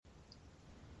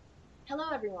Hello,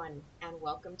 everyone, and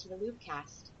welcome to the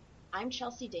Loopcast. I'm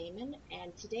Chelsea Damon,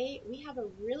 and today we have a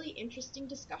really interesting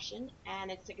discussion,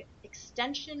 and it's an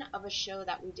extension of a show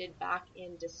that we did back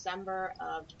in December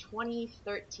of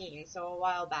 2013, so a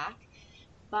while back.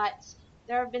 But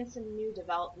there have been some new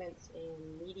developments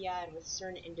in media and with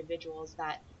certain individuals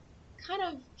that kind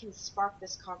of can spark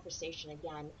this conversation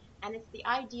again, and it's the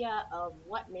idea of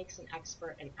what makes an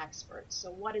expert.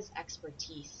 So, what is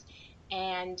expertise?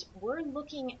 And we're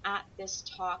looking at this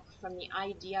talk from the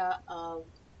idea of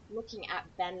looking at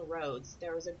Ben Rhodes.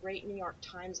 There was a great New York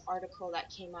Times article that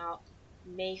came out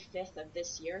May 5th of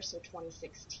this year, so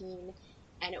 2016,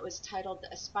 and it was titled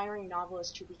The Aspiring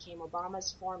Novelist Who Became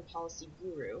Obama's Foreign Policy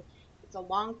Guru. It's a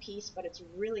long piece, but it's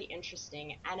really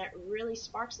interesting, and it really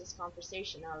sparks this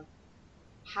conversation of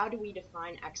how do we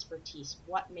define expertise?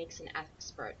 What makes an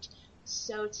expert?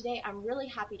 So today I'm really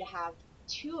happy to have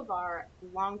two of our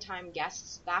longtime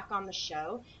guests back on the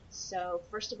show. So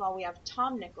first of all, we have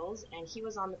Tom Nichols, and he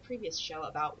was on the previous show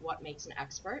about what makes an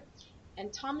expert.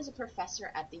 And Tom is a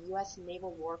professor at the U.S.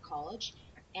 Naval War College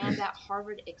and at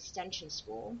Harvard Extension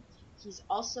School. He's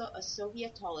also a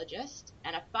Sovietologist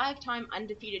and a five-time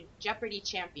undefeated Jeopardy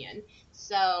champion.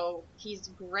 So he's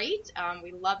great.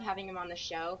 We love having him on the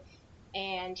show.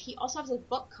 And he also has a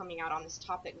book coming out on this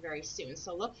topic very soon,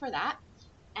 so look for that.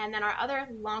 And then our other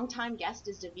longtime guest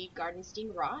is David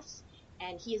Gardenstein Ross,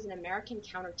 and he is an American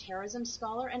counterterrorism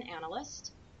scholar and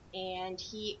analyst. And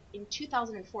in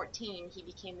 2014, he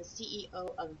became the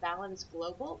CEO of Valens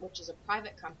Global, which is a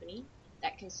private company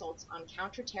that consults on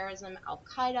counterterrorism, Al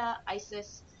Qaeda,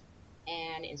 ISIS,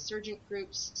 and insurgent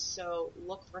groups. So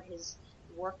look for his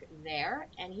work there.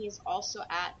 And he is also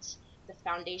at the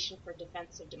Foundation for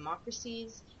Defense of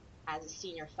Democracies as a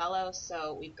senior fellow.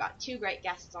 So we've got two great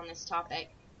guests on this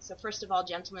topic. So first of all,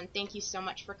 gentlemen, thank you so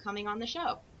much for coming on the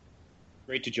show.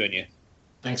 Great to join you.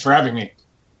 Thanks for having me.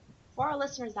 For our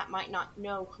listeners that might not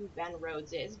know who Ben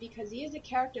Rhodes is, because he is a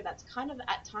character that's kind of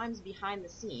at times behind the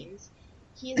scenes,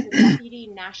 he is the Deputy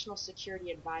National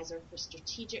Security Advisor for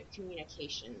Strategic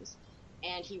Communications,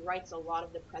 and he writes a lot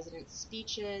of the president's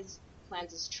speeches,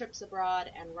 plans his trips abroad,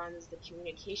 and runs the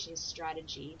communications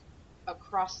strategy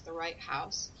across the White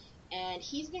House. And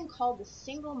he's been called the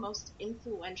single most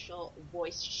influential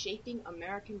voice shaping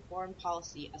American foreign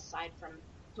policy aside from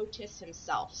POTUS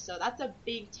himself. So that's a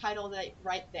big title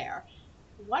right there.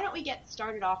 Why don't we get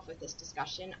started off with this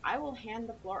discussion? I will hand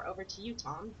the floor over to you,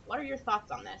 Tom. What are your thoughts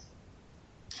on this?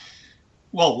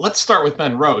 Well, let's start with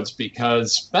Ben Rhodes,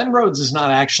 because Ben Rhodes is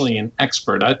not actually an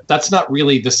expert. That's not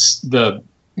really the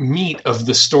meat of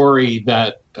the story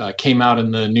that came out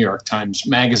in the New York Times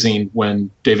Magazine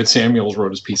when David Samuels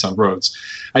wrote his piece on Rhodes.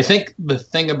 I think the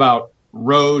thing about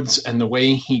Rhodes and the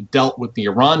way he dealt with the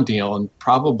Iran deal, and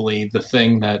probably the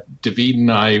thing that David and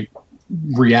I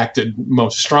reacted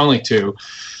most strongly to,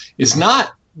 is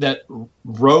not that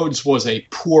Rhodes was a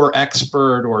poor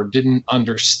expert or didn't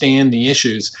understand the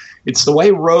issues. It's the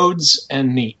way Rhodes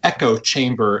and the echo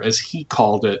chamber, as he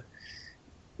called it,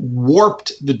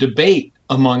 warped the debate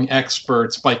among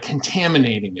experts by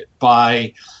contaminating it,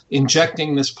 by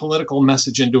injecting this political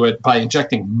message into it, by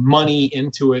injecting money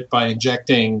into it, by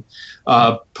injecting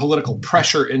political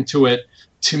pressure into it,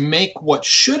 to make what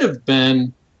should have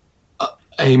been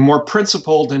a more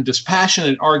principled and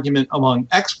dispassionate argument among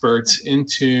experts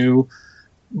into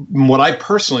what I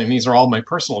personally, and these are all my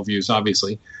personal views,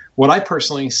 obviously, what I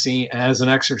personally see as an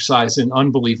exercise in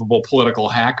unbelievable political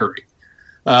hackery.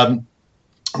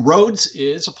 Rhodes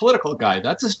is a political guy.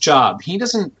 That's his job.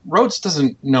 Rhodes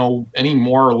doesn't know any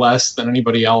more or less than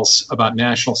anybody else about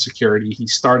national security. He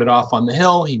started off on the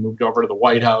Hill. He moved over to the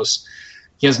White House.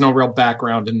 He has no real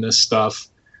background in this stuff.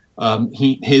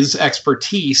 His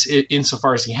expertise,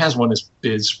 insofar as he has one,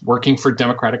 is working for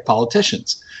Democratic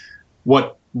politicians.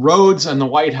 What Rhodes and the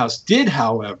White House did,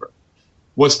 however,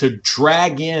 was to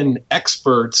drag in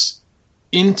experts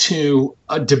into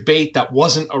a debate that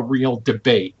wasn't a real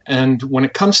debate. And when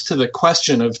it comes to the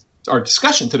question of our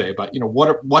discussion today about,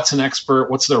 what's an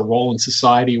expert, what's their role in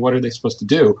society, what are they supposed to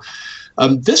do,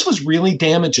 this was really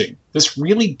damaging. This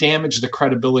really damaged the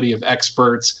credibility of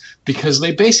experts, because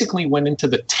they basically went into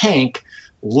the tank,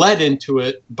 led into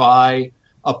it by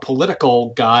a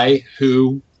political guy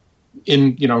who,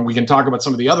 we can talk about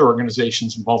some of the other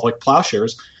organizations involved, like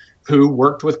Plowshares, who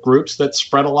worked with groups that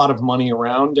spread a lot of money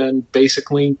around and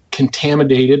basically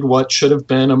contaminated what should have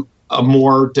been a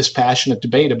more dispassionate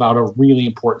debate about a really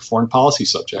important foreign policy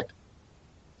subject.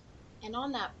 And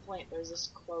on that point, there's this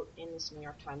quote in this New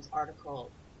York Times article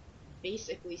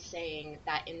basically saying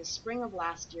that in the spring of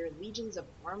last year, legions of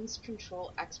arms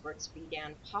control experts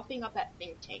began popping up at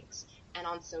think tanks and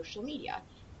on social media.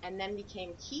 and then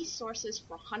became key sources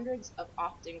for hundreds of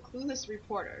often clueless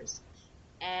reporters.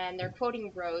 And they're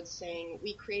quoting Rhodes saying,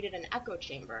 "We created an echo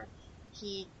chamber."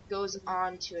 He goes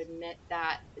on to admit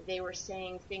that they were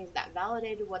saying things that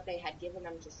validated what they had given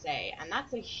them to say. And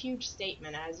that's a huge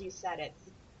statement. As you said, it's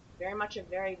very much a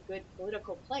very good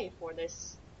political play for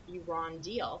this Iran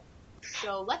deal.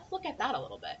 So let's look at that a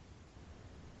little bit.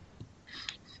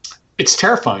 It's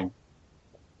terrifying.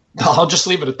 I'll just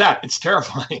leave it at that. It's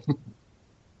terrifying.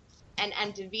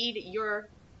 And David,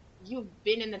 you've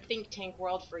been in the think tank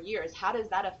world for years. How does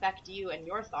that affect you and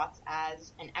your thoughts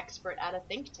as an expert at a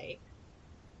think tank?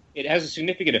 It has a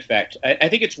significant effect. I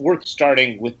think it's worth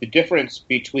starting with the difference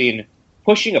between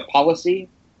pushing a policy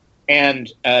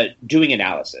and doing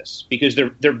analysis, because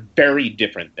they're very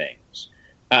different things.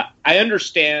 I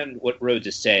understand what Rhodes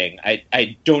is saying.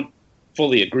 I don't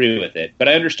fully agree with it, but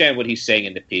I understand what he's saying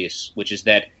in the piece, which is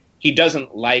that he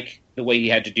doesn't like the way he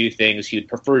had to do things. He would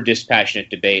prefer dispassionate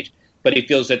debate, but he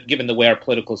feels that given the way our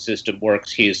political system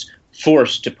works, he's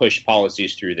forced to push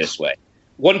policies through this way.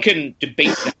 One can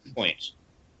debate that point,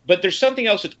 but there's something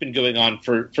else that's been going on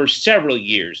for several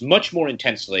years, much more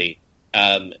intensely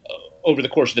over the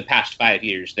course of the past 5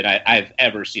 years than I've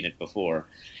ever seen it before,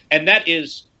 and that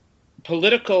is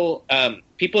political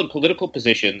people in political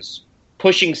positions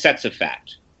pushing sets of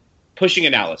fact, pushing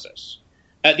analysis.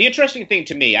 The interesting thing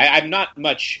to me, I'm not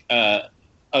much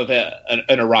of an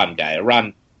Iran guy.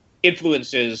 Iran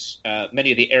influences many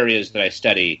of the areas that I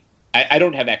study. I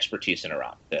don't have expertise in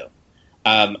Iran, though.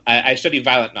 I study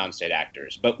violent non-state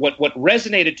actors. But what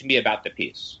resonated to me about the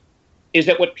piece is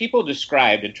that what people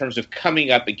described in terms of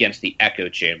coming up against the echo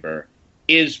chamber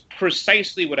is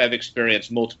precisely what I've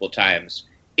experienced multiple times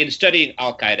in studying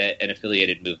al-Qaeda and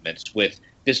affiliated movements, with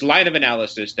this line of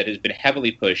analysis that has been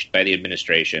heavily pushed by the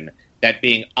administration, that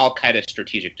being al-Qaeda's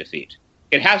strategic defeat.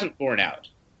 It hasn't borne out.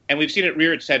 And we've seen it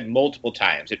rear its head multiple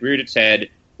times. It reared its head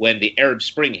when the Arab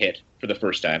Spring hit for the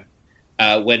first time,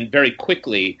 when very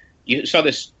quickly you saw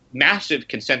this massive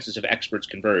consensus of experts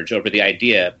converge over the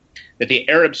idea that the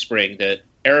Arab Spring, the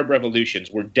Arab revolutions,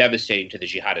 were devastating to the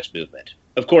jihadist movement.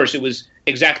 Of course, it was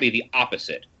exactly the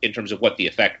opposite in terms of what the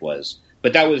effect was.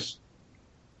 But that was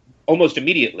almost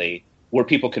immediately where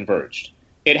people converged.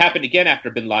 It happened again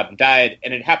after bin Laden died,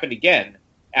 and it happened again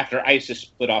after ISIS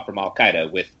split off from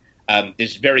al-Qaeda, with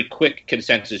this very quick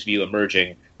consensus view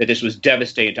emerging that this was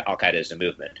devastating to al-Qaeda as a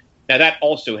movement. Now, that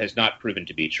also has not proven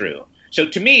to be true. So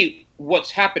to me,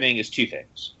 what's happening is two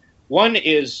things. One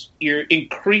is you're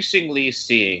increasingly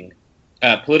seeing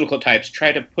political types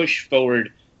try to push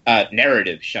forward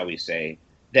narratives, shall we say,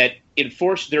 that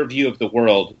enforce their view of the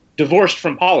world divorced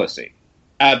from policy.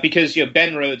 Because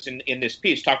Ben Rhodes in this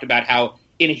piece talked about how,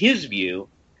 in his view,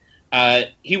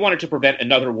 he wanted to prevent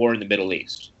another war in the Middle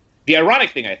East. The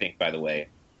ironic thing, I think, by the way,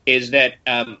 is that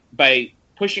by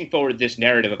pushing forward this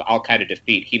narrative of al-Qaeda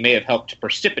defeat, he may have helped to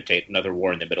precipitate another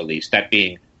war in the Middle East, that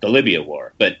being the Libya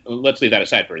war. But let's leave that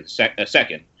aside for a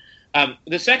second.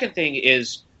 The second thing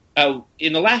is,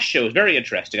 in the last show, is very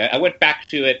interesting. I went back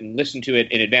to it and listened to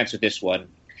it in advance of this one.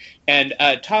 And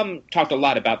Tom talked a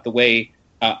lot about the way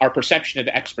our perception of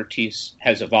expertise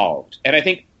has evolved. And I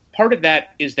think part of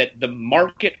that is that the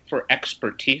market for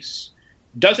expertise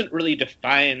doesn't really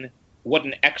define what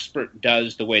an expert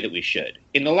does the way that we should.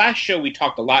 In the last show, we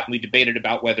talked a lot and we debated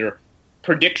about whether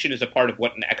prediction is a part of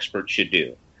what an expert should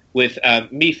do, with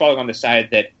me falling on the side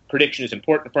that prediction is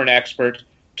important for an expert,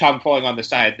 Tom falling on the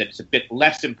side that it's a bit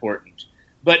less important.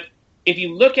 But if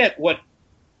you look at what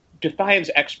defines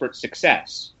expert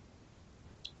success,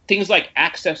 things like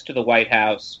access to the White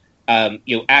House,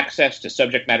 access to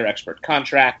subject matter expert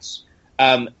contracts,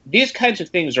 these kinds of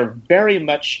things are very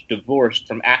much divorced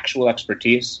from actual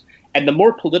expertise. And the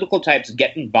more political types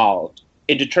get involved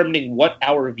in determining what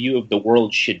our view of the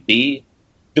world should be,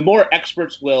 the more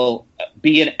experts will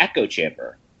be in echo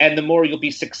chamber. And the more you'll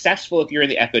be successful if you're in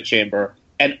the echo chamber,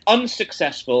 and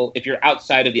unsuccessful if you're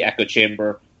outside of the echo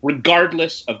chamber,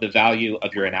 regardless of the value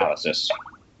of your analysis.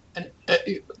 And,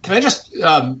 can I just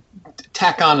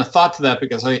tack on a thought to that,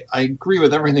 because I agree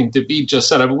with everything David just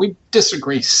said. I mean, we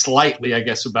disagree slightly, I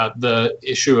guess, about the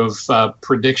issue of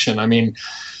prediction. I mean,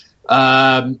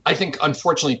 I think,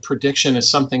 unfortunately, prediction is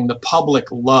something the public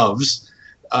loves,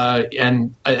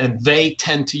 and they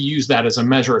tend to use that as a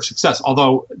measure of success.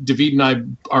 Although David and I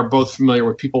are both familiar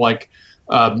with people like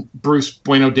Bruce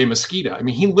Bueno de Mesquita. I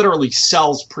mean, he literally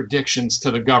sells predictions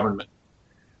to the government,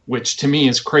 which to me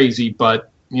is crazy,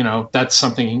 but that's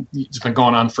something that's been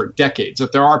going on for decades.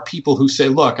 That there are people who say,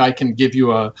 look, I can give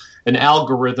you an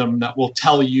algorithm that will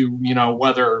tell you,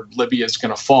 whether Libya is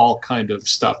going to fall, kind of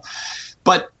stuff.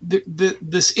 But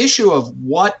this issue of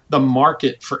what the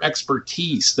market for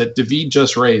expertise that David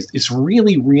just raised is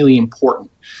really, really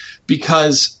important,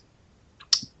 because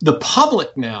the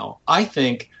public now, I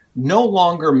think, no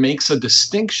longer makes a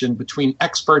distinction between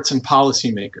experts and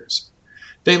policymakers.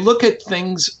 They look at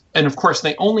things, and of course,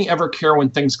 they only ever care when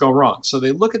things go wrong. So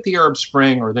they look at the Arab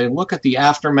Spring, or they look at the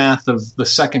aftermath of the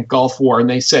Second Gulf War, and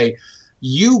they say,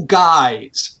 you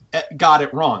guys got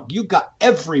it wrong. You got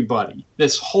everybody,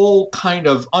 this whole kind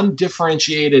of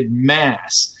undifferentiated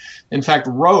mass. In fact,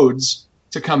 Rhodes,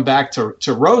 to come back to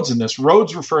Rhodes in this,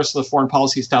 Rhodes refers to the foreign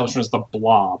policy establishment as the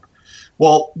blob.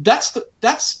 Well, that's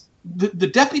the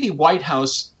deputy White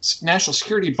House national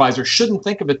security advisor shouldn't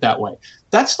think of it that way.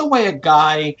 That's the way a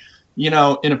guy, in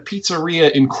a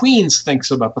pizzeria in Queens thinks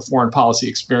about the foreign policy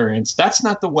experience. That's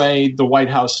not the way the White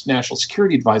House national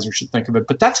security advisor should think of it,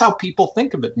 but that's how people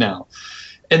think of it now.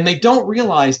 And they don't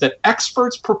realize that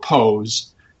experts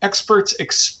propose, experts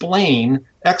explain,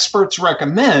 experts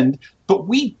recommend, but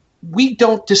we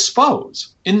don't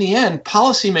dispose. In the end,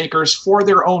 policymakers, for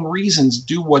their own reasons,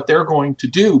 do what they're going to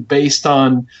do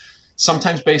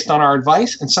sometimes based on our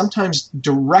advice and sometimes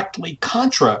directly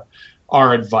contra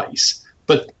our advice.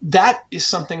 But that is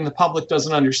something the public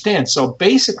doesn't understand. So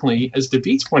basically, as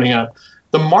David's pointing out,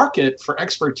 the market for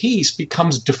expertise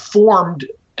becomes deformed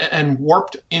and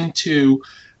warped into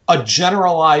a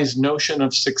generalized notion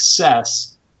of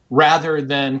success rather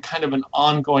than kind of an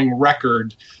ongoing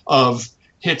record of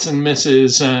hits and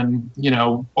misses and,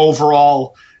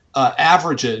 overall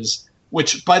averages,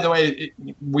 which, by the way,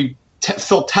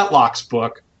 Phil Tetlock's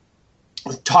book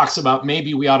talks about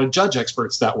maybe we ought to judge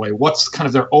experts that way. What's kind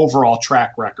of their overall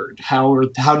track record? How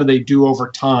do they do over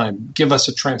time? Give us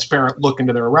a transparent look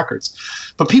into their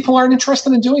records. But people aren't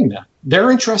interested in doing that.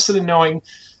 They're interested in knowing,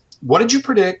 what did you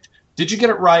predict? Did you get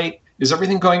it right? Is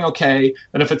everything going okay?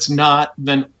 And if it's not,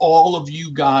 then all of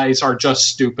you guys are just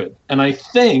stupid. And I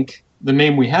think the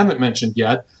name we haven't mentioned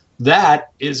yet,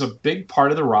 that is a big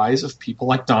part of the rise of people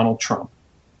like Donald Trump.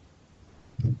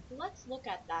 Let's look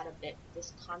at that a bit,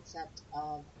 this concept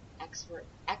of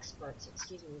experts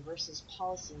versus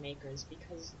policymakers,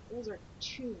 because those are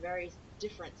two very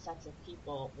different sets of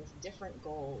people with different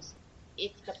goals.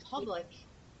 If the public,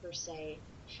 per se,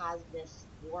 has this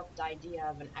warped idea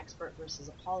of an expert versus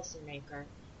a policymaker,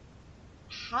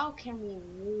 how can we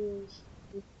move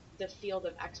the field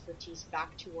of expertise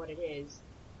back to what it is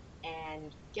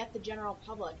and get the general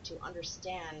public to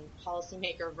understand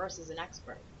policymaker versus an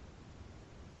expert?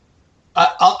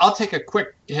 I'll take a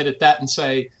quick hit at that and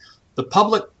say the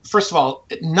public, first of all,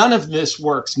 none of this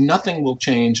works. Nothing will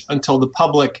change until the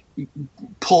public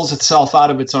pulls itself out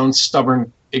of its own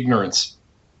stubborn ignorance.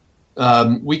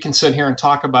 We can sit here and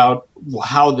talk about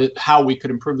how we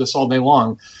could improve this all day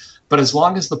long. But as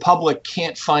long as the public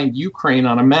can't find Ukraine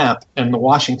on a map, and the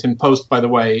Washington Post, by the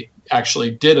way,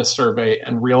 actually did a survey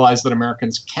and realized that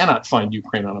Americans cannot find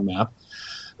Ukraine on a map,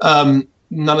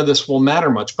 none of this will matter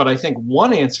much. But I think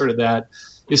one answer to that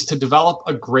is to develop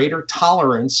a greater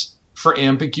tolerance for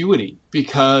ambiguity,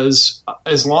 because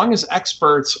as long as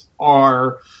experts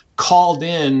are called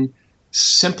in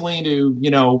simply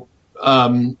to,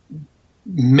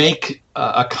 make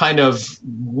a kind of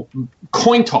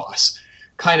coin toss,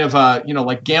 kind of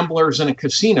like gamblers in a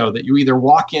casino, that you either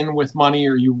walk in with money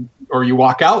or you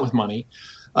walk out with money,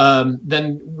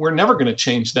 then we're never going to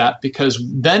change that, because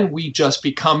then we just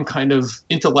become kind of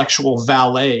intellectual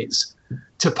valets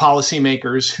to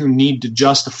policymakers who need to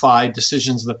justify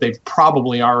decisions that they've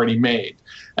probably already made.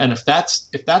 And if that's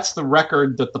the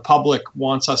record that the public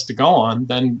wants us to go on,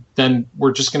 then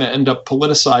we're just going to end up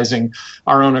politicizing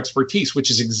our own expertise, which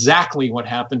is exactly what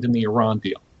happened in the Iran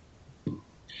deal.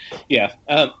 Yeah.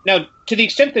 Now, to the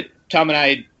extent that Tom and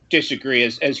I disagree,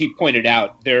 as he pointed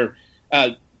out, there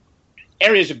are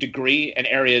areas of degree and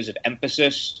areas of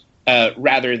emphasis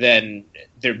rather than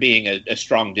there being a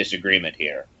strong disagreement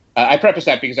here. I preface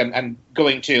that because I'm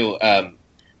going to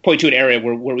point to an area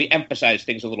where we emphasize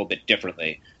things a little bit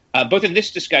differently. Both in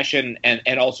this discussion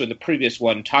and also in the previous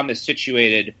one, Tom has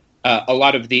situated a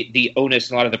lot of the onus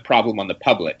and a lot of the problem on the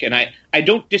public. And I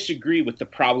don't disagree with the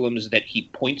problems that he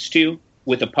points to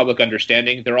with the public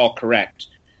understanding. They're all correct.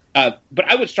 But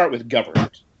I would start with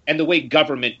government and the way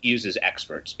government uses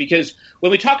experts. Because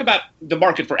when we talk about the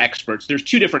market for experts, there's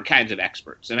two different kinds of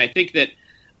experts. And I think that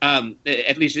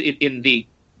at least in the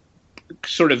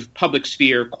sort of public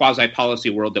sphere, quasi-policy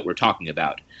world that we're talking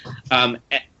about.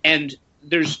 And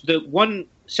there's the one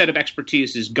set of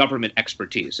expertise is government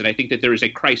expertise. And I think that there is a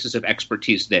crisis of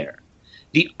expertise there.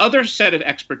 The other set of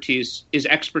expertise is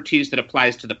expertise that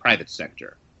applies to the private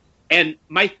sector. And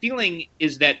my feeling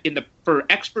is that for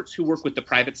experts who work with the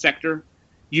private sector,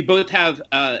 you both have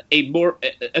a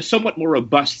somewhat more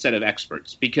robust set of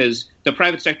experts, because the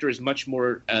private sector is much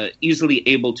more easily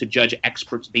able to judge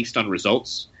experts based on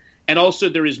results. And also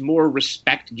there is more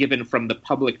respect given from the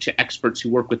public to experts who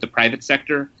work with the private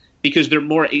sector, because they're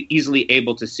more easily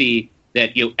able to see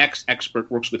that, X expert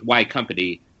works with Y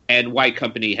company, and Y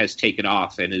company has taken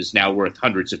off and is now worth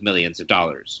hundreds of millions of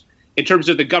dollars. In terms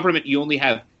of the government, you only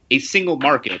have a single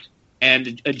market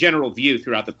and a general view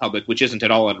throughout the public, which isn't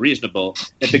at all unreasonable,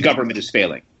 that the government is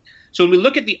failing. So when we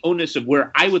look at the onus of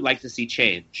where I would like to see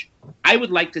change, I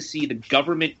would like to see the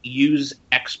government use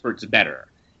experts better.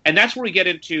 And that's where we get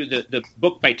into the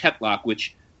book by Tetlock,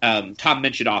 which Tom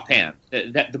mentioned offhand.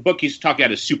 That the book he's talking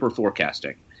about is super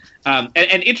forecasting.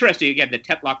 And interesting, again, that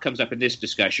Tetlock comes up in this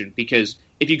discussion, because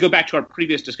if you go back to our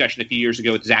previous discussion a few years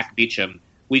ago with Zach Beecham,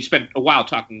 we spent a while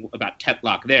talking about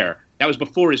Tetlock there. That was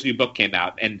before his new book came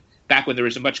out, and back when there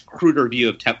was a much cruder view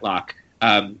of Tetlock.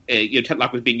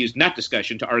 Tetlock was being used in that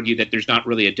discussion to argue that there's not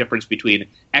really a difference between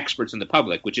experts and the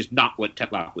public, which is not what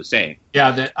Tetlock was saying.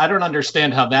 Yeah, I don't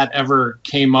understand how that ever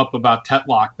came up about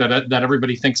Tetlock, that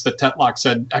everybody thinks that Tetlock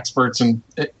said experts and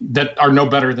that are no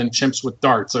better than chimps with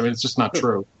darts. I mean, it's just not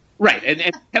true. Right, and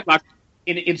Tetlock,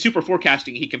 in super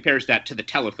forecasting, he compares that to the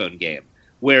telephone game,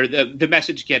 where the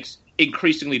message gets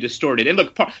increasingly distorted. And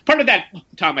look, part of that,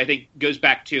 Tom, I think, goes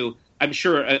back to, I'm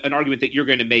sure, an argument that you're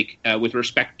going to make with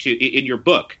respect to in your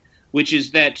book, which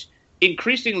is that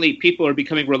increasingly people are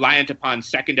becoming reliant upon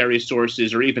secondary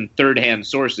sources or even third-hand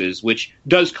sources, which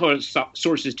does cause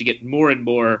sources to get more and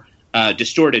more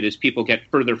distorted as people get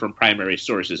further from primary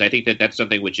sources. I think that that's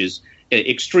something which is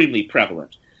extremely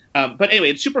prevalent. But anyway,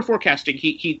 in super forecasting,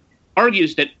 he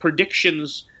argues that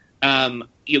predictions,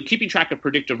 keeping track of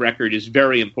predictive record is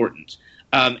very important.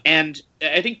 And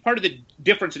I think part of the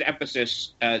difference in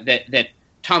emphasis that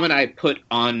Tom and I put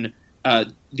on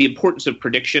the importance of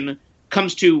prediction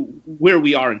comes to where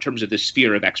we are in terms of the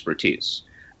sphere of expertise.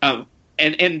 And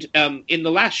in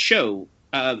the last show,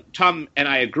 Tom and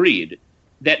I agreed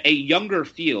that a younger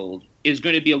field is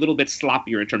going to be a little bit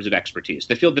sloppier in terms of expertise.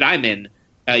 The field that I'm in,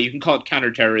 you can call it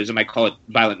counterterrorism, I call it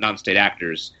violent non-state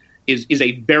actors, is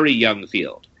a very young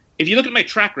field. If you look at my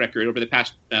track record over the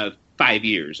past 5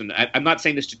 years, and I'm not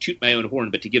saying this to toot my own horn,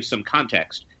 but to give some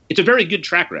context, it's a very good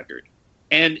track record.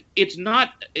 And it's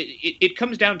not, it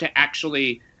comes down to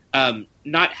actually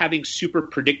not having super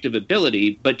predictive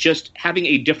ability, but just having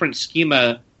a different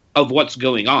schema of what's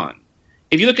going on.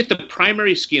 If you look at the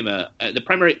primary schema, the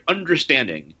primary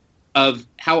understanding of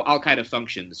how Al-Qaeda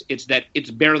functions, it's that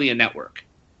it's barely a network.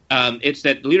 It's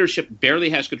that leadership barely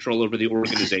has control over the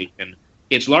organization.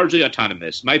 It's largely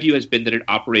autonomous. My view has been that it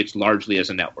operates largely as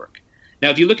a network. Now,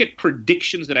 if you look at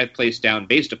predictions that I've placed down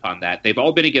based upon that, they've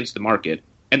all been against the market,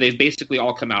 and they've basically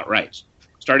all come out right.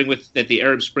 Starting with that the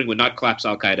Arab Spring would not collapse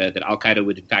Al-Qaeda, that Al-Qaeda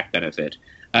would in fact benefit.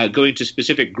 Going to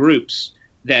specific groups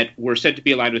that were said to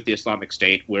be aligned with the Islamic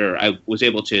State, where I was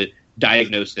able to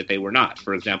diagnose that they were not.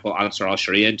 For example, Ansar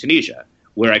al-Sharia in Tunisia,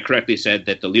 where I correctly said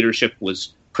that the leadership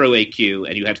was pro-AQ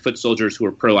and you had foot soldiers who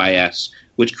were pro-IS,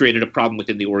 which created a problem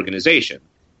within the organization,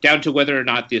 down to whether or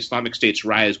not the Islamic State's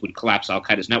rise would collapse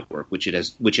Al-Qaeda's network, which it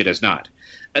has not.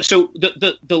 So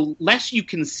the less you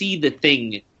can see the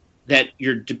thing that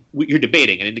you're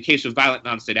debating, and in the case of violent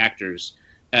non-state actors,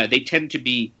 they tend to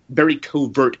be very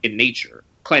covert in nature,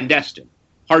 clandestine,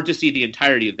 hard to see the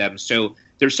entirety of them, so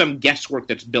there's some guesswork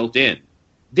that's built in.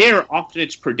 There, often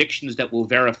it's predictions that will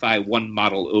verify one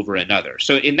model over another.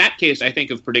 So in that case, I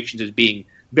think of predictions as being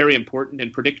very important,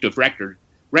 and predictive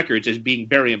records as being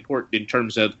very important in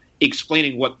terms of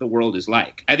explaining what the world is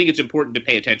like. I think it's important to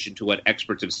pay attention to what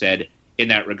experts have said in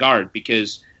that regard,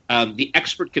 because the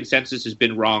expert consensus has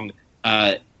been wrong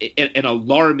an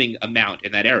alarming amount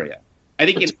in that area. I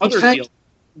think in other fields...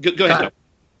 Go ahead.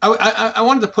 I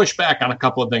wanted to push back on a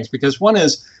couple of things, because one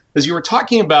is, as you were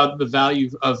talking about the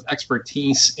value of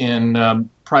expertise in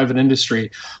private industry,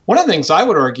 one of the things I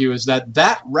would argue is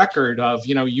that record of,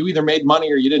 you either made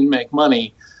money or you didn't make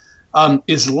money,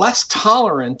 is less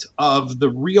tolerant of the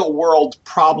real world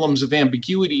problems of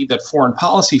ambiguity that foreign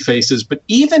policy faces. But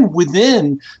even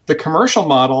within the commercial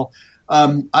model,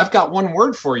 I've got one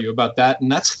word for you about that,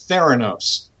 and that's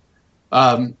Theranos.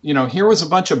 Here was a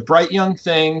bunch of bright young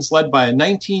things led by a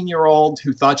 19-year-old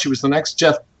who thought she was the next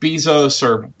Jeff Bezos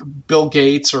or Bill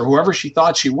Gates or whoever she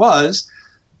thought she was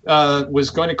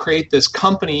going to create this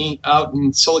company out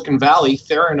in Silicon Valley,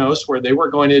 Theranos, where they were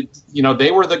going to,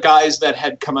 they were the guys that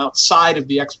had come outside of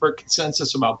the expert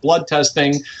consensus about blood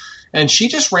testing. And she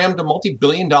just rammed a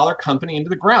multi-billion-dollar company into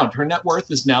the ground. Her net worth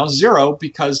is now zero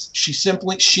because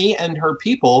she and her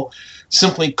people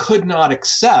simply could not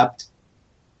accept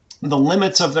the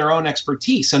limits of their own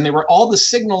expertise. And they were all the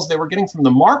signals they were getting from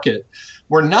the market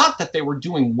were not that they were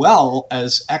doing well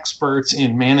as experts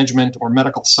in management or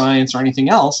medical science or anything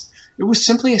else. It was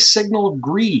simply a signal of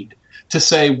greed to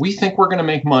say, we think we're going to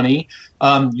make money.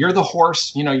 You're the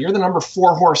horse, you're the number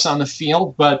 4 horse on the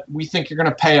field, but we think you're going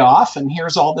to pay off, and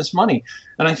here's all this money.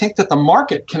 And I think that the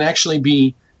market can actually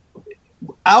be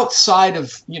outside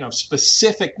of,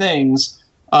 specific things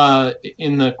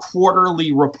in the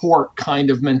quarterly report kind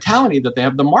of mentality that they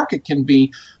have. The market can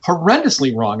be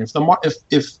horrendously wrong.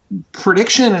 If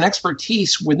prediction and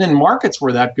expertise within markets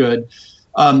were that good,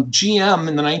 GM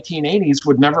in the 1980s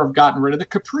would never have gotten rid of the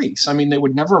Caprice. I mean, they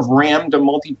would never have rammed a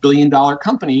multi-billion-dollar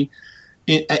company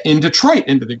in Detroit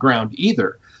into the ground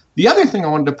either. The other thing I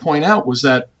wanted to point out was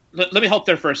that... Let me halt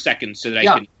there for a second so that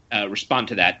I can respond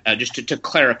to that, just to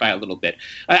clarify a little bit.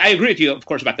 I agree with you, of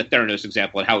course, about the Theranos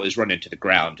example and how it was run into the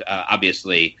ground.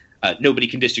 Obviously, nobody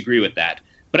can disagree with that.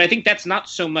 But I think that's not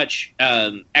so much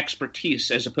expertise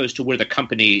as opposed to where the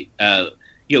company...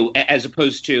 as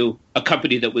opposed to a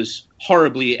company that was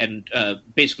horribly and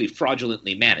basically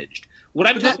fraudulently managed. What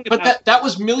I'm talking about, that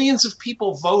was millions of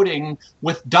people voting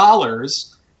with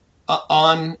dollars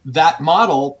on that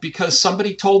model because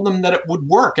somebody told them that it would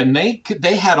work, and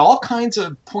they had all kinds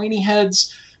of pointy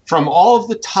heads from all of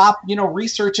the top,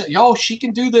 research. She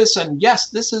can do this, and yes,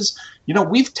 this is,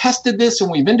 we've tested this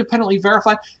and we've independently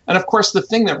verified. And of course, the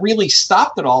thing that really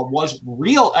stopped it all was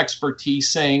real expertise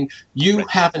saying, you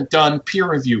haven't done peer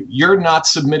review. You're not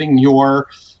submitting your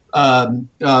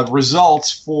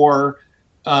results for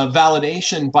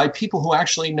validation by people who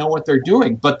actually know what they're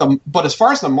doing. But as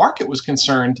far as the market was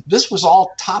concerned, this was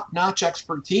all top-notch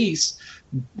expertise,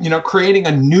 creating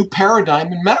a new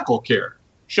paradigm in medical care.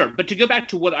 Sure, but to go back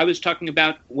to what I was talking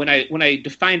about when I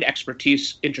defined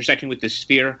expertise intersecting with this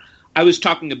sphere, I was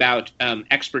talking about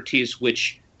expertise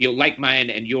which, like mine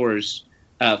and yours,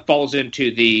 falls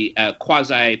into the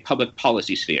quasi-public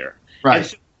policy sphere. Right.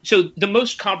 And so the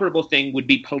most comparable thing would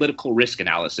be political risk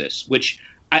analysis, which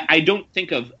I don't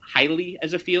think of highly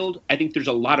as a field. I think there's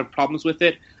a lot of problems with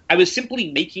it. I was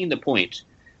simply making the point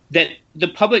that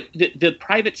the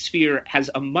private sphere has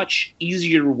a much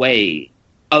easier way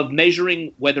of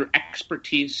measuring whether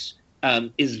expertise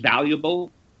is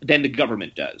valuable than the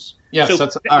government does. Yes, so,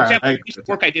 that's for all example, right. the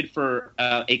work I did for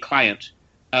a client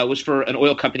was for an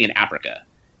oil company in Africa.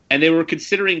 And they were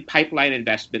considering pipeline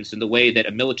investments and the way that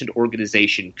a militant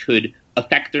organization could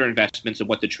affect their investments and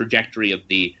what the trajectory of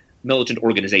the militant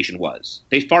organization was.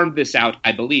 They farmed this out,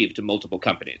 I believe, to multiple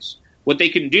companies. What they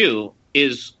can do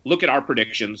is look at our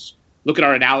predictions, look at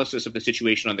our analysis of the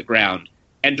situation on the ground,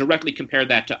 and directly compare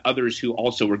that to others who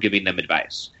also were giving them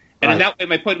advice. And in that way,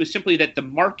 my point was simply that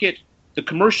the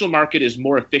commercial market is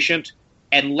more efficient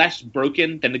and less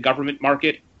broken than the government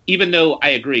market, even though I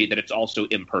agree that it's also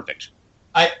imperfect.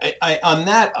 On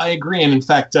that, I agree. And in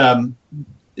fact,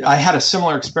 I had a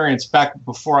similar experience back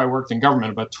before I worked in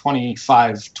government about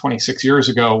 25, 26 years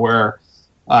ago, where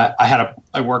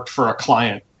I worked for a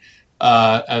client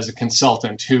as a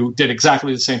consultant who did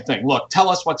exactly the same thing. Look, tell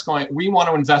us what's going on. We want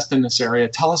to invest in this area.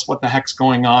 Tell us what the heck's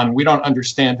going on. We don't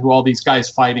understand who all these guys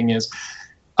fighting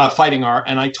are.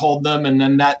 And I told them, and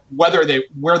then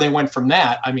where they went from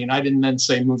that, I mean, I didn't then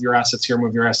say, move your assets here,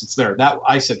 move your assets there.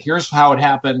 I said, here's how it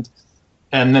happened.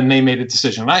 And then they made a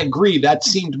decision. And I agree, that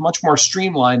seemed much more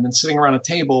streamlined than sitting around a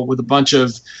table with a bunch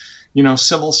of,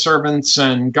 civil servants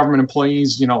and government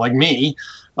employees, like me,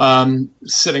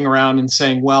 sitting around and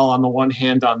saying, well, on the one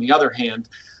hand, on the other hand,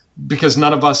 because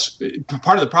none of us,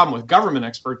 part of the problem with government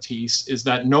expertise is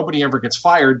that nobody ever gets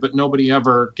fired, but nobody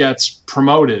ever gets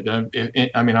promoted.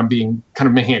 I mean, I'm kind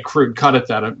of making a crude cut at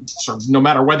that. Sort of, no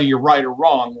matter whether you're right or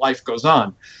wrong, life goes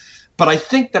on. But I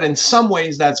think that in some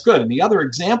ways that's good. And the other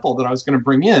example that I was going to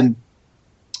bring in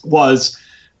was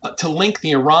to link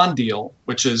the Iran deal,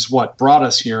 which is what brought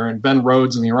us here, and Ben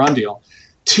Rhodes and the Iran deal,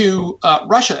 to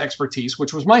Russia expertise,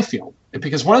 which was my field.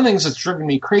 Because one of the things that's driven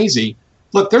me crazy,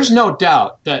 look, there's no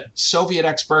doubt that Soviet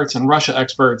experts and Russia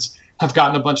experts have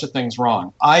gotten a bunch of things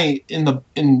wrong.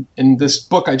 In this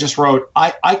book I just wrote,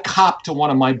 I copped to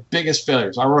one of my biggest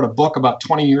failures. I wrote a book about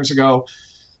 20 years ago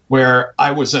where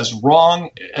I was as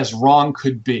wrong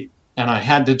could be, and I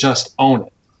had to just own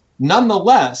it.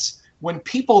 Nonetheless, when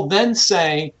people then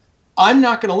say, I'm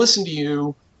not going to listen to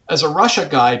you as a Russia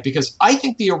guy because I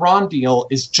think the Iran deal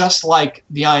is just like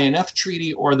the INF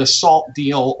treaty or the SALT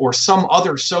deal or some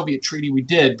other Soviet treaty we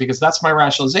did, because that's my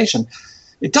rationalization.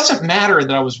 It doesn't matter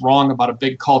that I was wrong about a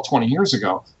big call 20 years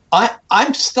ago.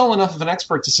 I'm still enough of an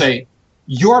expert to say,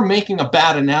 you're making a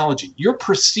bad analogy. You're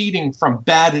proceeding from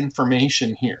bad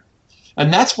information here.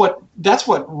 And that's what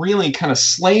really kind of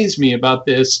slays me about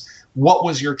this what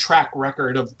was your track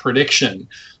record of prediction?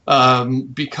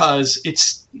 Because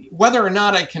it's whether or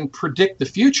not I can predict the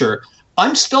future,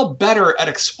 I'm still better at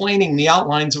explaining the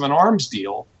outlines of an arms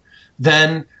deal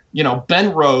than,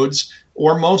 Ben Rhodes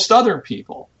or most other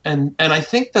people. And I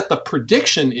think that the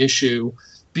prediction issue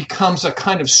becomes a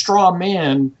kind of straw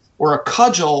man or a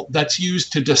cudgel that's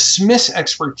used to dismiss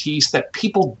expertise that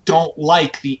people don't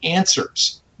like the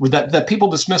answers, that people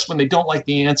dismiss when they don't like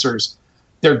the answers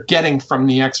they're getting from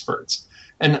the experts.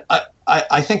 And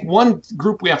I think one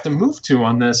group we have to move to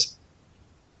on this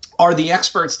are the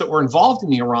experts that were involved in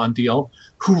the Iran deal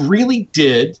who really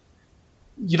did,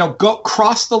 go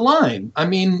cross the line. I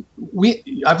mean,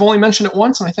 I've only mentioned it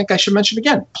once, and I think I should mention it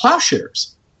again.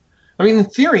 Plowshares. I mean, in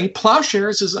theory,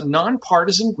 Plowshares is a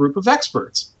nonpartisan group of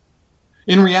experts.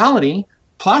 In reality,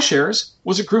 Plowshares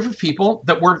was a group of people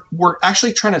that were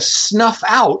actually trying to snuff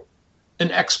out an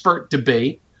expert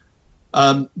debate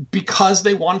because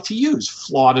they wanted to use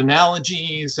flawed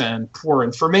analogies and poor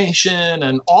information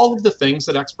and all of the things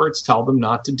that experts tell them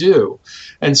not to do.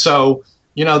 And so,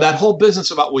 that whole business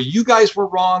about, well, you guys were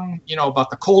wrong, about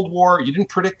the Cold War, you didn't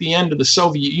predict the end of the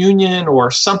Soviet Union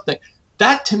or something.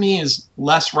 That to me is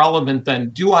less relevant than,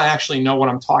 do I actually know what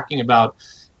I'm talking about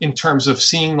in terms of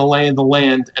seeing the lay of the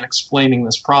land and explaining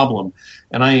this problem?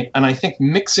 And I think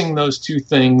mixing those two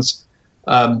things,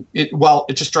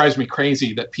 it just drives me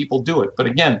crazy that people do it. But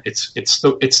again, it's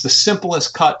the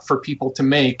simplest cut for people to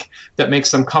make that makes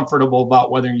them comfortable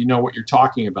about whether you know what you're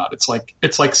talking about. It's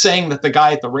like saying that the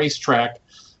guy at the racetrack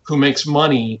who makes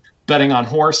money betting on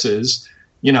horses,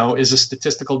 is a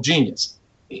statistical genius.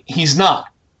 He's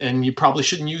not, and you probably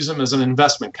shouldn't use him as an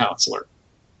investment counselor.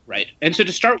 Right. And so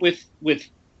to start with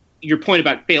your point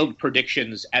about failed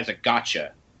predictions as a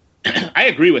gotcha, I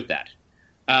agree with that.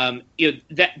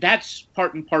 That's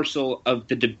part and parcel of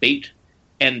the debate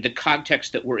and the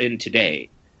context that we're in today,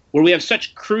 where we have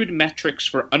such crude metrics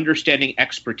for understanding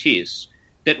expertise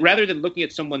that rather than looking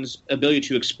at someone's ability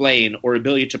to explain or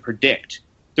ability to predict,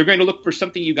 they're going to look for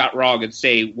something you got wrong and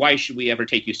say, why should we ever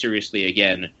take you seriously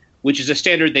again? Which is a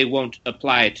standard they won't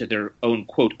apply to their own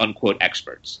quote unquote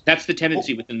experts. That's the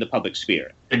tendency within the public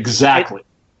sphere. Exactly.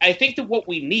 I think that what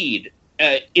we need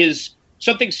is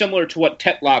something similar to what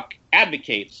Tetlock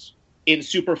advocates in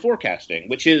super forecasting,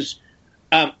 which is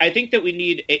I think that we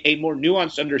need a more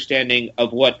nuanced understanding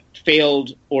of what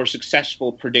failed or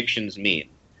successful predictions mean.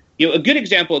 A good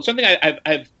example, it's something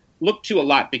I've looked to a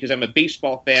lot because I'm a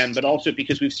baseball fan, but also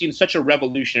because we've seen such a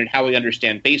revolution in how we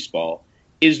understand baseball,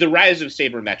 is the rise of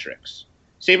sabermetrics.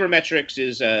 Sabermetrics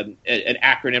is an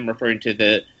acronym referring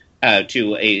to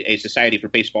a Society for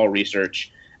Baseball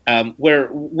Research, where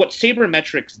what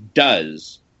sabermetrics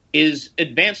does is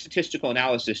advanced statistical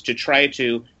analysis to try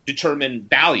to determine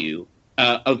value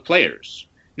of players.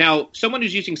 Now, someone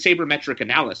who's using sabermetric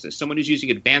analysis, someone who's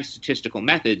using advanced statistical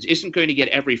methods, isn't going to get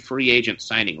every free agent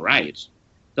signing right.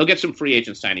 They'll get some free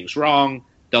agent signings wrong.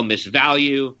 They'll miss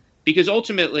value. Because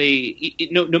ultimately,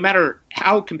 no matter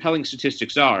how compelling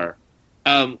statistics are,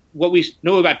 what we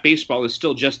know about baseball is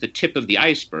still just the tip of the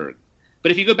iceberg.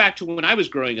 But if you go back to when I was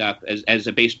growing up as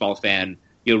a baseball fan,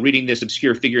 reading this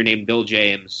obscure figure named Bill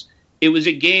James, it was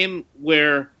a game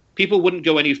where people wouldn't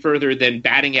go any further than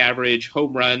batting average,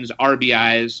 home runs,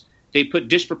 RBIs. They put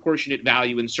disproportionate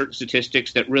value in certain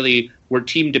statistics that really were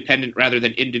team dependent rather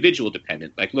than individual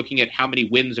dependent, like looking at how many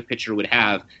wins a pitcher would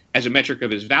have as a metric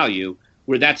of his value,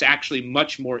 where that's actually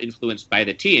much more influenced by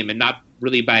the team and not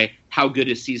really by how good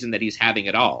a season that he's having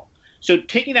at all. So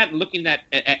taking that and looking at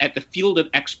the field of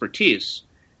expertise,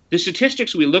 the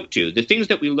statistics we look to, the things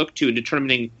that we look to in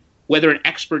determining whether an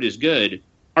expert is good,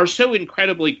 are so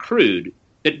incredibly crude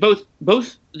that both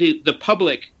the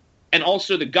public and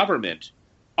also the government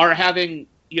are having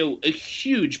a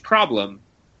huge problem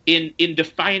in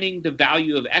defining the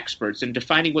value of experts and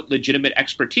defining what legitimate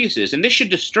expertise is. And this should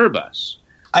disturb us.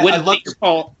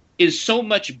 Baseball is so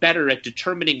much better at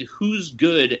determining who's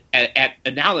good at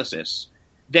analysis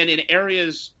than in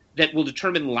areas that will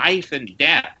determine life and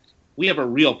death, we have a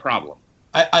real problem.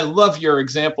 I love your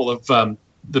example of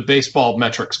the baseball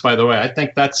metrics, by the way. I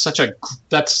think that's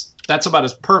that's about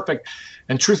as perfect.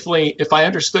 And truthfully, if I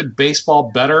understood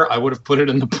baseball better, I would have put it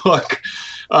in the book.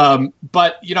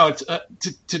 But it's,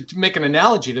 to make an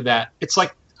analogy to that, it's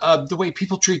like the way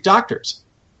people treat doctors.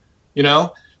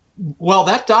 Well,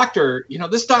 that doctor,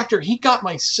 this doctor, he got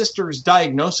my sister's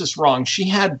diagnosis wrong. She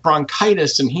had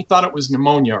bronchitis and he thought it was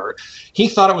pneumonia, or he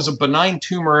thought it was a benign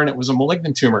tumor and it was a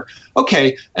malignant tumor.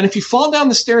 Okay. And if you fall down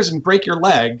the stairs and break your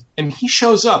leg and he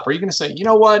shows up, are you going to say, you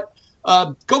know what?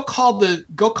 Go call the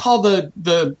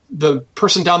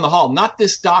person down the hall, not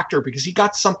this doctor, because he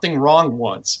got something wrong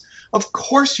once. of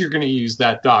course you're going to use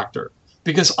that doctor,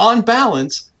 because on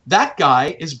balance, that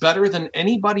guy is better than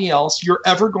anybody else you're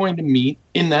ever going to meet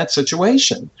in that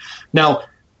situation. Now,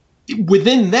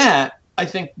 within that, I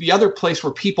think the other place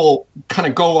where people kind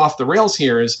of go off the rails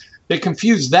here is they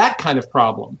confuse that kind of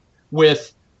problem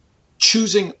with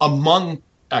choosing among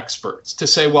experts to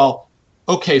say, well,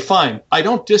 okay, fine, I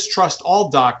don't distrust all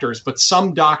doctors, but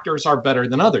some doctors are better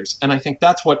than others. And I think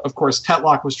that's what, of course,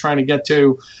 Tetlock was trying to get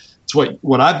to. It's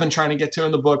what I've been trying to get to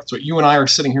in the book. It's what you and I are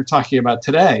sitting here talking about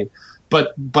today.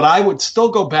 But I would still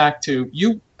go back to,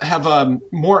 you have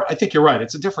more, I think you're right,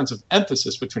 it's a difference of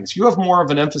emphasis between us. You have more of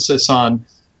an emphasis on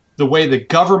the way the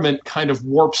government kind of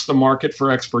warps the market for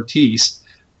expertise.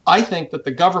 I think that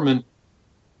the government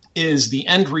is the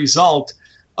end result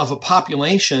of a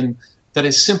population that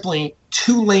is simply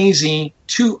too lazy,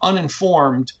 too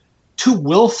uninformed, too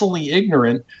willfully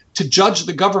ignorant to judge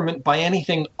the government by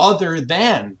anything other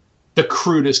than the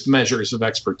crudest measures of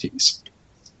expertise.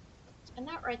 And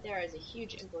that right there is a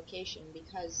huge implication,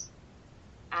 because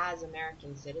as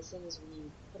American citizens, we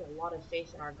put a lot of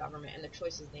faith in our government and the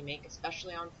choices they make,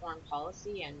 especially on foreign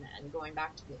policy and going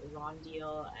back to the Iran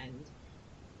deal and,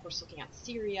 of course, looking at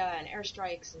Syria and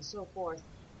airstrikes and so forth.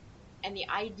 And the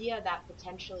idea that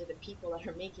potentially the people that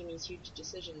are making these huge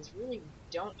decisions really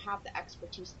don't have the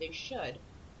expertise they should.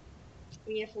 I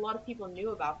mean, if a lot of people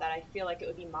knew about that, I feel like it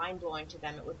would be mind-blowing to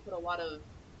them. It would put a lot of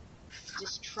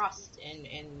distrust in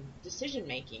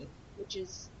decision-making, which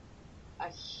is a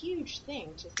huge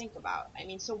thing to think about. I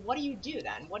mean, so what do you do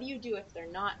then? What do you do if they're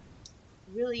not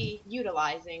really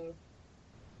utilizing...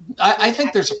 I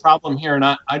think there's a problem here,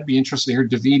 and I'd be interested to hear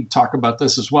David talk about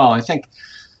this as well. I think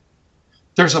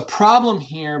there's a problem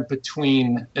here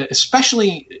between,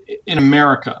 especially in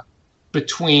America,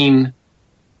 between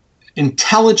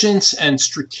intelligence and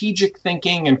strategic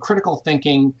thinking and critical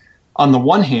thinking on the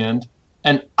one hand,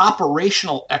 and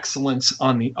operational excellence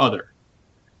on the other.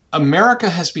 America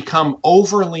has become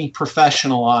overly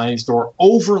professionalized or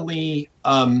overly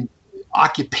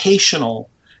occupational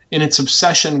in its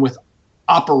obsession with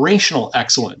operational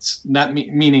excellence. That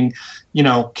meaning,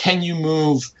 can you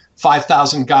move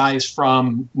 5,000 guys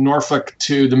from Norfolk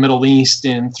to the Middle East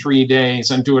in 3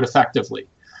 days and do it effectively?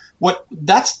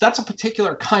 That's a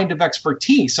particular kind of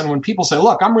expertise. And when people say,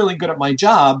 look, I'm really good at my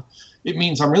job, it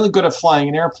means I'm really good at flying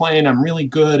an airplane. I'm really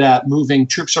good at moving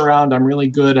troops around. I'm really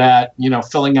good at,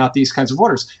 filling out these kinds of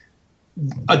orders.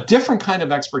 A different kind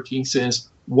of expertise is,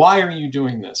 why are you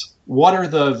doing this? What are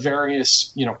the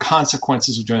various,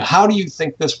 consequences of doing it? How do you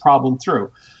think this problem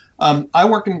through?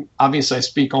 Obviously I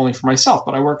speak only for myself,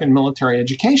 but I work in military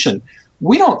education.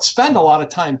 We don't spend a lot of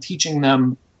time teaching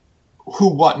them who,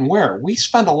 what, and where. We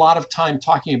spend a lot of time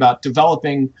talking about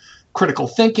developing critical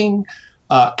thinking,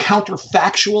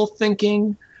 counterfactual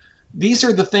thinking. These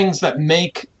are the things that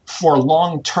make for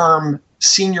long-term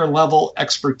senior level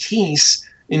expertise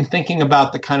in thinking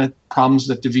about the kind of problems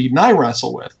that David and I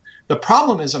wrestle with. The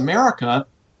problem is America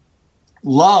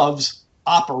loves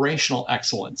operational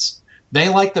excellence. They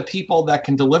like the people that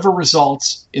can deliver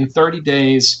results in 30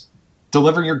 days,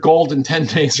 deliver your gold in 10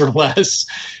 days or less,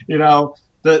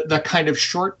 the kind of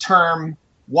short-term,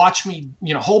 watch me,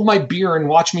 hold my beer and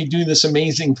watch me do this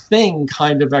amazing thing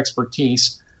kind of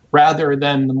expertise, rather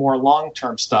than the more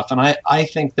long-term stuff. And I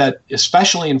think that,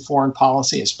 especially in foreign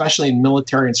policy, especially in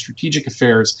military and strategic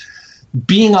affairs,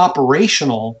 being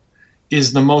operational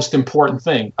is the most important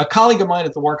thing. A colleague of mine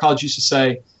at the War College used to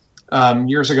say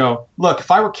years ago, look,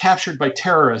 if I were captured by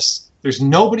terrorists, there's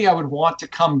nobody I would want to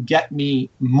come get me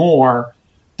more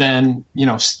than,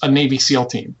 a Navy SEAL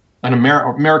team, an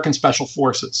American Special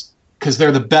Forces, because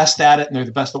they're the best at it and they're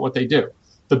the best at what they do.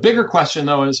 The bigger question,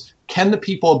 though, is, can the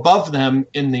people above them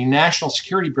in the national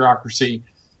security bureaucracy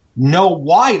know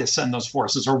why to send those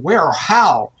forces, or where or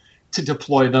how to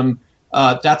deploy them?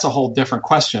 That's a whole different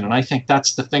question. And I think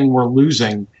that's the thing we're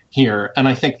losing here. And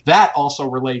I think that also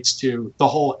relates to the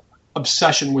whole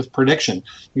obsession with prediction,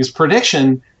 because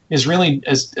prediction is really,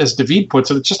 as David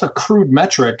puts it, it's just a crude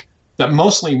metric that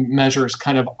mostly measures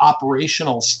kind of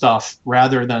operational stuff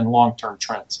rather than long-term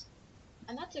trends.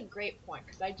 And that's a great point,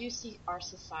 because I do see our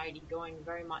society going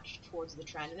very much towards the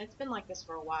trend, and it's been like this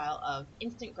for a while, of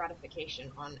instant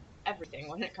gratification on everything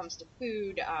when it comes to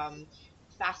food,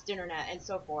 fast internet, and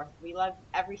so forth. We love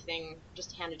everything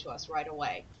just handed to us right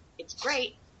away. It's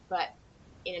great, but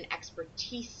in an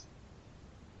expertise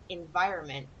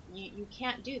environment, you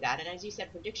can't do that. And as you said,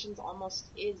 predictions almost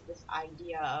is this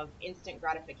idea of instant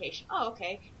gratification. Oh,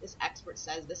 okay, this expert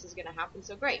says this is going to happen,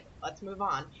 so great, let's move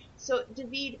on. So,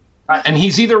 David... and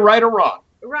he's either right or wrong.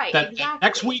 Right, that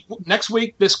exactly. next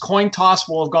week, this coin toss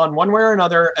will have gone one way or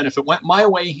another, and if it went my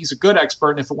way, he's a good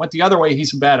expert, and if it went the other way,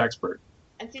 he's a bad expert.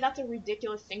 And see, that's a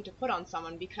ridiculous thing to put on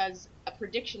someone because a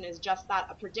prediction is just that,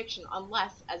 a prediction,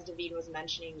 unless, as David was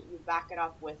mentioning, you back it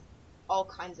up with all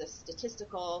kinds of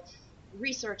statistical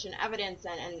research and evidence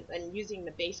and using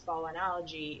the baseball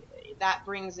analogy. That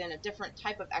brings in a different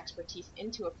type of expertise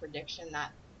into a prediction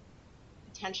that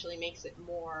potentially makes it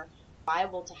more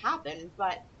viable to happen.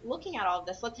 But looking at all of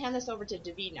this, let's hand this over to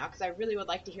David now, because I really would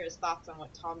like to hear his thoughts on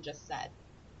what Tom just said.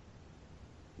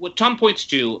 What Tom points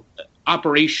to,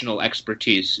 operational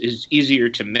expertise, is easier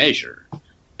to measure.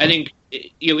 I think,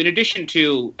 in addition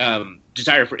to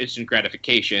desire for instant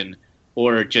gratification,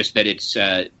 or just that it's,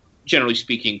 generally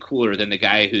speaking, cooler than the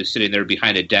guy who's sitting there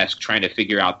behind a desk trying to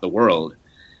figure out the world,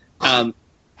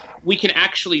 we can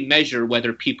actually measure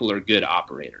whether people are good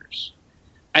operators.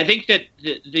 I think that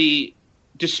the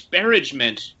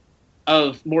disparagement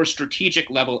of more strategic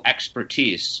level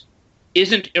expertise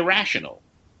isn't irrational.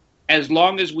 As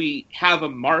long as we have a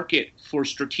market for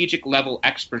strategic level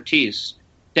expertise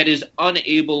that is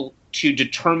unable to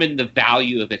determine the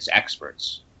value of its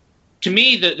experts. To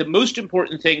me, the most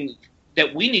important thing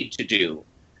that we need to do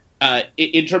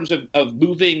in terms of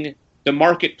moving the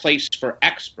marketplace for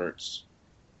experts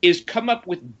is come up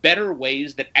with better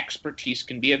ways that expertise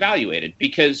can be evaluated.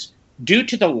 Because due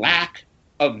to the lack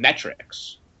of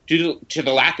metrics, due to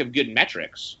the lack of good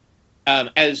metrics,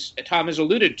 as Tom has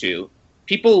alluded to,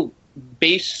 people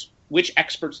base which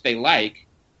experts they like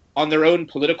on their own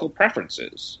political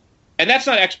preferences. And that's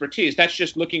not expertise. That's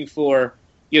just looking for,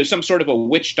 some sort of a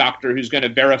witch doctor who's going to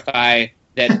verify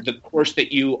that the course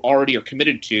that you already are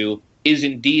committed to is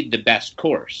indeed the best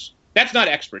course. That's not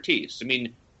expertise. I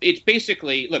mean, it's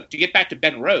basically, look, to get back to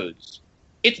Ben Rhodes,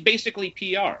 it's basically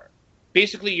PR.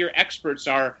 Basically, your experts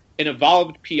are an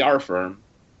evolved PR firm,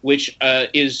 which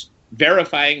is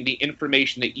verifying the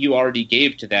information that you already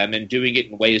gave to them and doing it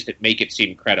in ways that make it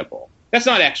seem credible. That's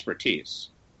not expertise.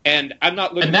 And I'm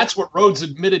not looking. And that's what Rhodes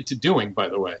admitted to doing, by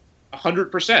the way.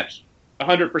 100%.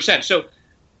 100%.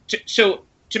 So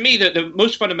to me, the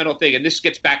most fundamental thing, and this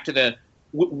gets back to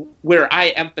where I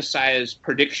emphasize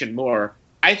prediction more,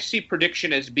 I see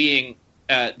prediction as being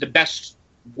the best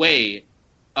way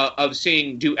of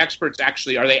seeing,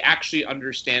 are they actually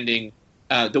understanding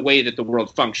the way that the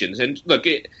world functions? And look,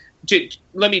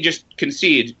 let me just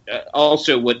concede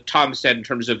also what Tom said in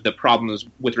terms of the problems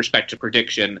with respect to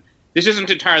prediction. This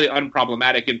isn't entirely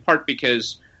unproblematic, in part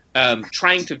because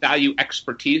trying to value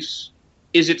expertise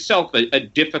is itself a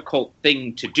difficult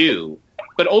thing to do.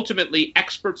 But ultimately,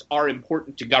 experts are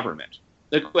important to government.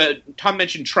 Tom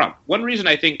mentioned Trump. One reason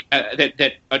I think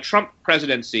that a Trump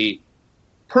presidency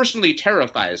personally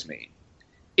terrifies me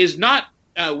is not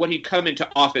what he'd come into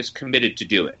office committed to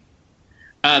doing.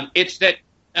 It's that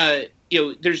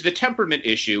there's the temperament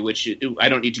issue, which I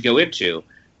don't need to go into.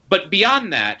 But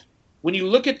beyond that, when you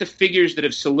look at the figures that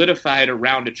have solidified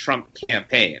around a Trump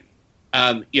campaign,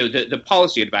 the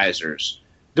policy advisors,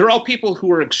 they're all people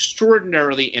who are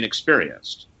extraordinarily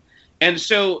inexperienced. And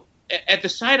so at the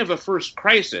sign of a first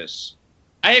crisis,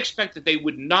 I expect that they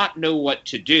would not know what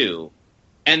to do,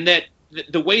 and that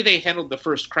the way they handled the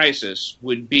first crisis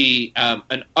would be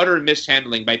an utter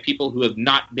mishandling by people who have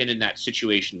not been in that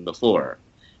situation before.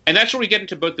 And that's where we get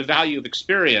into both the value of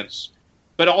experience,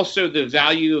 but also the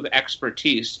value of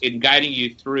expertise in guiding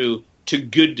you through to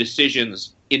good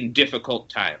decisions in difficult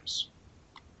times.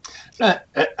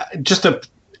 Just to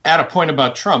add a point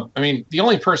about Trump, I mean, the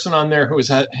only person on there who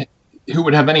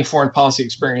would have any foreign policy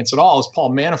experience at all is Paul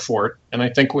Manafort, and I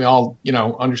think we all,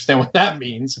 understand what that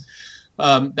means.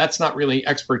 That's not really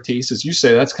expertise, as you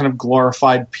say. That's kind of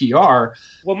glorified PR.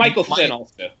 Well, Michael Flynn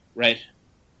also, right?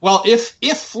 Well, if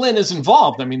Flynn is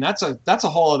involved, I mean, that's a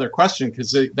whole other question,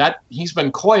 because that he's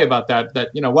been coy about that.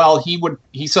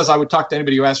 He says I would talk to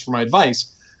anybody who asks for my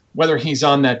advice, whether he's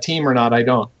on that team or not. I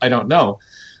don't know.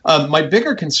 My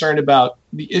bigger concern about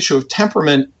the issue of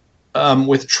temperament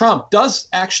with Trump does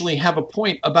actually have a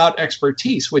point about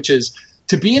expertise, which is,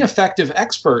 to be an effective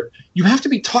expert, you have to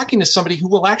be talking to somebody who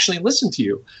will actually listen to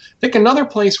you. I think another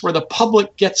place where the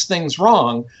public gets things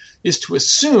wrong is to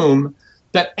assume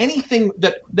that anything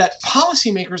that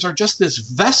policymakers are just this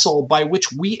vessel by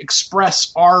which we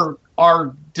express our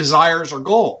desires or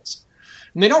goals.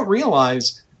 And they don't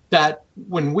realize that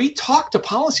when we talk to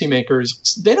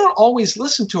policymakers, they don't always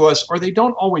listen to us, or they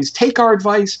don't always take our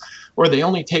advice, or they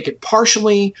only take it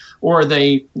partially, or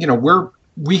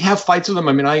we have fights with them.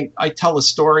 I mean, I tell a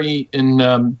story in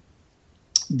an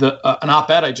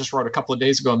op-ed I just wrote a couple of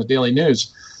days ago in the Daily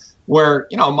News where,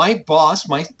 my boss,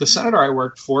 the senator I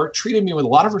worked for, treated me with a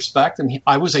lot of respect, and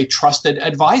I was a trusted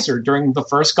advisor during the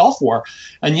first Gulf War.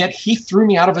 And yet he threw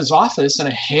me out of his office in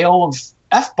a hail of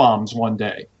F-bombs one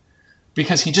day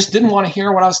because he just didn't want to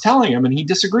hear what I was telling him, and he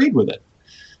disagreed with it.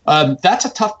 That's a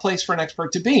tough place for an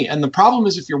expert to be. And the problem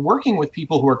is if you're working with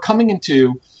people who are coming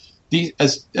into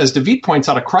as David points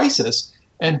out, a crisis,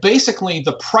 and basically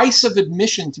the price of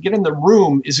admission to get in the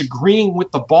room is agreeing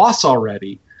with the boss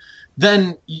already,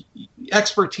 then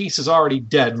expertise is already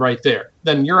dead right there.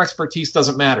 Then your expertise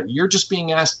doesn't matter. You're just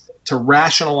being asked to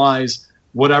rationalize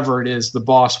whatever it is the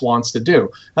boss wants to do.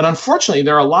 And unfortunately,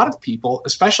 there are a lot of people,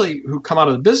 especially who come out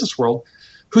of the business world,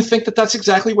 who think that that's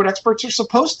exactly what experts are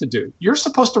supposed to do. You're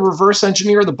supposed to reverse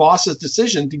engineer the boss's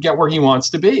decision to get where he wants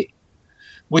to be,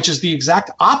 which is the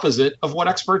exact opposite of what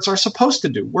experts are supposed to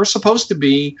do. We're supposed to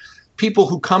be people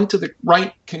who come to the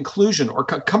right conclusion or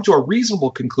come to a reasonable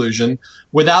conclusion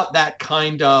without that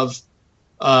kind of,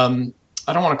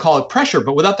 I don't want to call it pressure,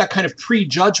 but without that kind of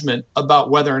prejudgment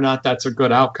about whether or not that's a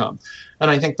good outcome.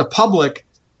 And I think the public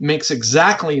makes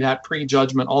exactly that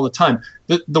prejudgment all the time.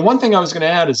 The one thing I was going to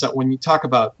add is that when you talk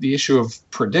about the issue of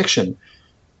prediction,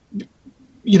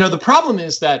 the problem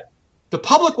is that the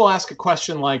public will ask a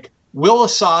question like, will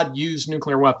Assad use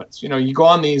nuclear weapons? You go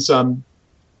on these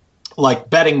like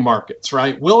betting markets,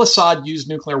 right? Will Assad use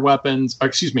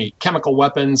chemical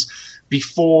weapons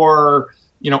before,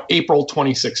 April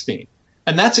 2016?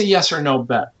 And that's a yes or no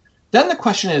bet. Then the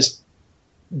question is,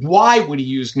 why would he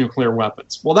use nuclear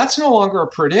weapons? Well, that's no longer a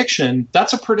prediction.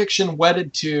 That's a prediction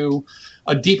wedded to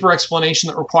a deeper explanation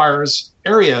that requires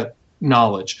area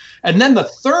knowledge. And then the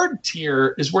third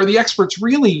tier is where the experts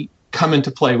really come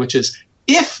into play, which is,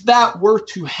 if that were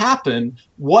to happen,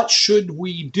 what should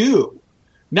we do?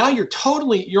 Now you're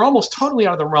almost totally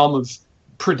out of the realm of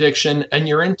prediction, and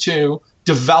you're into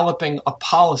developing a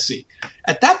policy.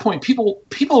 At that point, people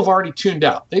have already tuned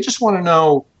out. They just want to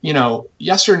know,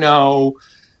 yes or no,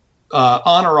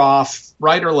 on or off,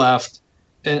 right or left.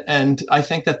 And I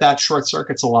think that short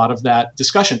circuits a lot of that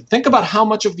discussion. Think about how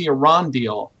much of the Iran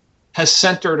deal has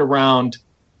centered around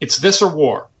it's this or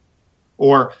war,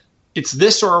 or it's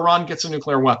this or Iran gets a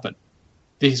nuclear weapon.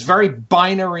 These very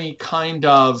binary kind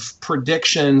of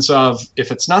predictions of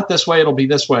if it's not this way, it'll be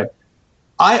this way.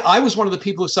 I was one of the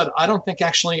people who said, I don't think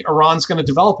actually Iran's going to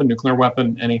develop a nuclear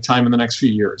weapon anytime in the next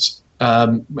few years,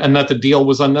 and that the deal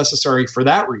was unnecessary for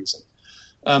that reason.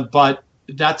 But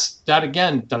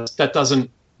that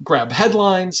doesn't grab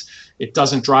headlines. It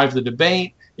doesn't drive the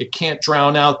debate. It can't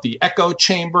drown out the echo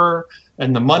chamber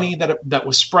and the money that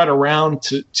was spread around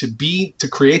to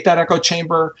create that echo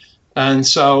chamber. And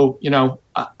so,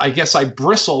 I guess I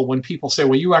bristle when people say,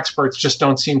 well, you experts just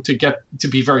don't seem to get to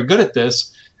be very good at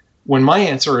this. When my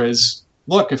answer is,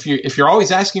 look, if you're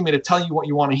always asking me to tell you what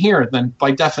you want to hear, then by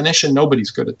definition,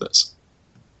 nobody's good at this.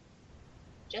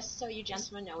 Just so you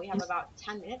gentlemen know, we have about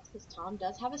 10 minutes because Tom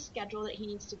does have a schedule that he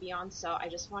needs to be on. So I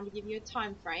just wanted to give you a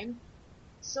time frame.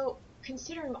 So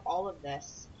considering all of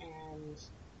this and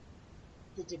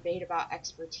the debate about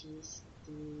expertise,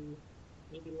 the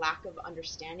maybe lack of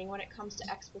understanding when it comes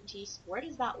to expertise, where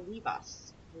does that leave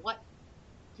us? What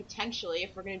potentially,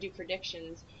 if we're going to do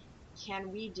predictions,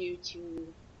 can we do to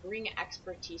bring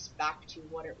expertise back to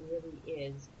what it really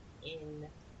is in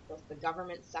both the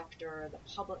government sector, the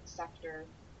public sector?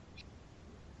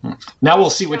 Now we'll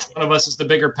see which one of us is the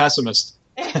bigger pessimist.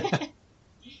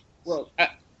 Well,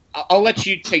 I'll let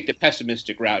you take the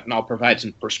pessimistic route, and I'll provide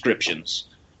some prescriptions.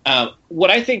 What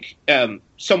I think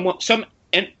some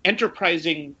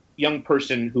enterprising young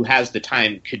person who has the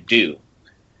time could do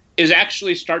is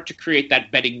actually start to create that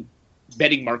betting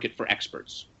market for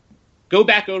experts. Go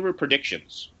back over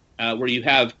predictions where you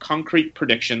have concrete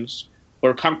predictions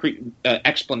or concrete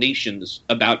explanations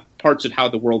about parts of how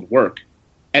the world work,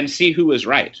 and see who is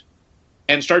right,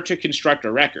 and start to construct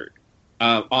a record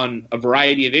on a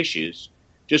variety of issues,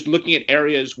 just looking at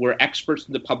areas where experts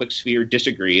in the public sphere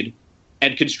disagreed,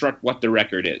 and construct what the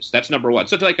record is. That's number one.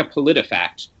 So it's like a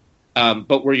PolitiFact,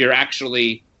 but where you're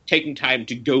actually taking time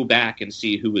to go back and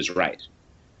see who is right.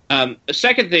 The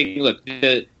second thing, look,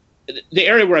 the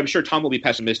area where I'm sure Tom will be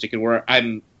pessimistic and where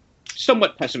I'm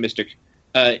somewhat pessimistic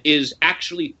is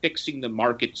actually fixing the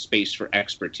market space for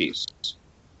expertise.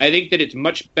 I think that it's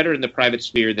much better in the private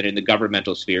sphere than in the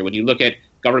governmental sphere. When you look at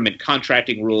government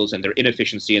contracting rules and their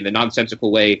inefficiency and the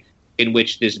nonsensical way in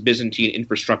which this Byzantine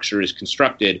infrastructure is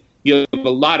constructed, you have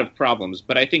a lot of problems.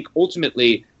 But I think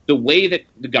ultimately the way that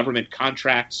the government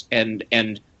contracts and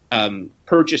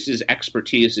purchases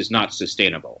expertise is not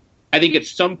sustainable. I think at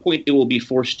some point it will be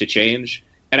forced to change.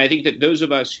 And I think that those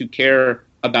of us who care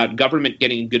about government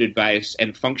getting good advice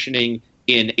and functioning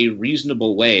in a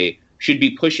reasonable way should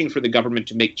be pushing for the government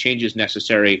to make changes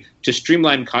necessary to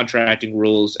streamline contracting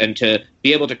rules and to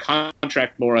be able to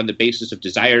contract more on the basis of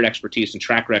desired expertise and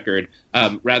track record,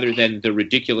 rather than the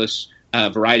ridiculous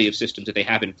variety of systems that they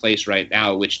have in place right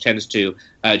now, which tends to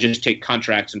just take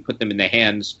contracts and put them in the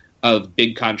hands of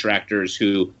big contractors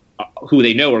who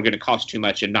they know are going to cost too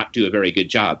much and not do a very good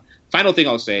job. Final thing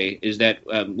I'll say is that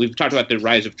we've talked about the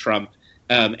rise of Trump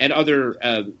and other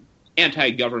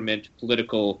anti-government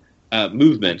political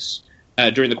movements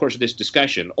during the course of this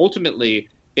discussion. Ultimately,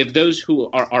 if those who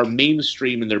are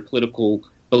mainstream in their political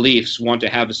beliefs want to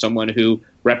have someone who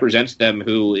represents them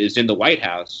who is in the White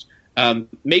House,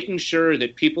 making sure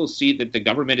that people see that the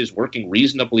government is working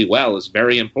reasonably well is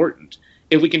very important.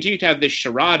 If we continue to have this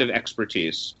charade of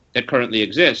expertise that currently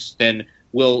exists, then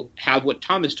we'll have what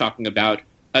Tom is talking about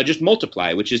just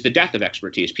multiply, which is the death of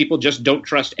expertise. People just don't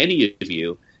trust any of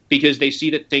you because they see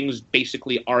that things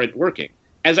basically aren't working.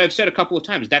 As I've said a couple of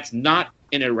times, that's not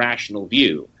an irrational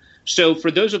view. So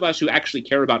for those of us who actually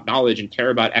care about knowledge and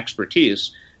care about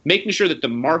expertise, making sure that the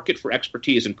market for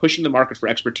expertise and pushing the market for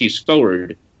expertise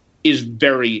forward is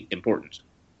very important.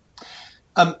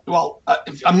 Well,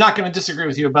 I'm not going to disagree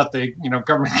with you about the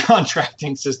government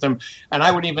contracting system, and I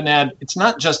would even add it's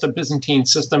not just a Byzantine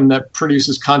system that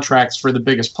produces contracts for the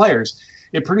biggest players.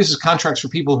 It produces contracts for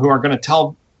people who are going to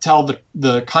tell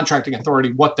the contracting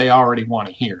authority what they already want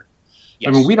to hear. Yes.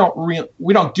 I mean,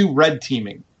 we don't do red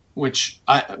teaming, which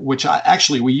I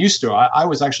actually we used to. I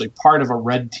was actually part of a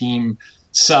red team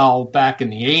cell back in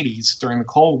the 80s during the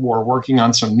Cold War, working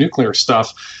on some nuclear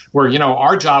stuff where,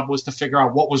 our job was to figure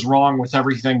out what was wrong with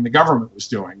everything the government was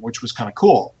doing, which was kind of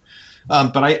cool.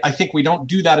 But I think we don't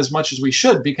do that as much as we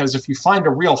should, because if you find a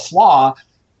real flaw,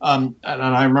 and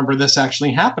I remember this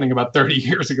actually happening about 30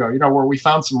 years ago, where we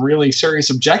found some really serious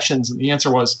objections, and the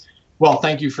answer was, well,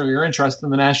 thank you for your interest in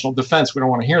the national defense. We don't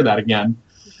want to hear that again.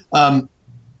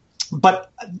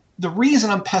 But the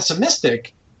reason I'm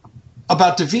pessimistic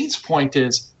about David's point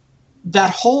is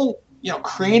that whole,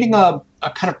 creating a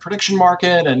kind of prediction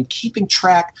market and keeping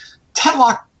track.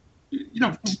 Tetlock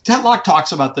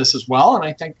talks about this as well, and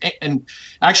I think, and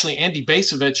actually Andy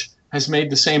Bacevich has made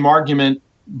the same argument,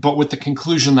 but with the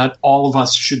conclusion that all of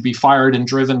us should be fired and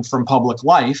driven from public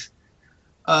life.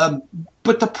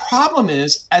 But the problem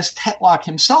is, as Tetlock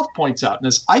himself points out, and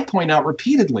as I point out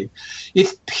repeatedly,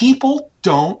 if people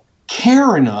don't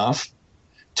care enough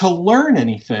to learn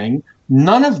anything,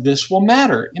 none of this will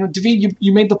matter. David,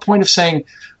 you made the point of saying,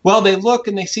 well, they look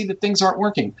and they see that things aren't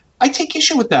working. I take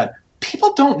issue with that.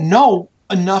 People don't know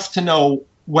enough to know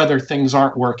whether things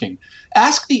aren't working.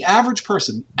 Ask the average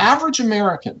person. Average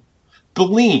American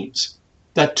believes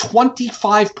that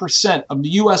 25% of the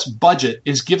U.S. budget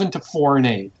is given to foreign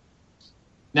aid.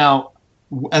 Now,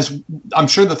 as I'm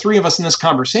sure the three of us in this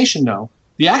conversation know,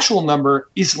 the actual number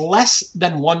is less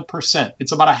than 1%.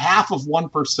 It's about a half of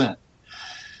 1%.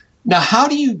 Now, how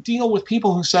do you deal with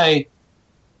people who say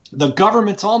the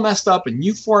government's all messed up and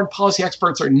you foreign policy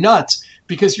experts are nuts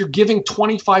because you're giving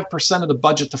 25% of the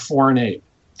budget to foreign aid?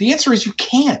 The answer is you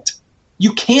can't.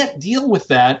 You can't deal with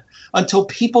that until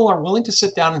people are willing to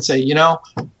sit down and say,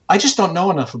 I just don't know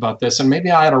enough about this, and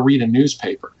maybe I ought to read a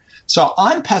newspaper. So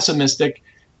I'm pessimistic,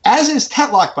 as is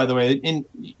Tetlock, by the way. And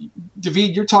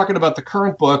David, you're talking about the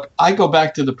current book. I go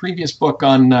back to the previous book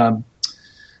on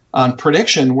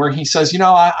prediction, where he says,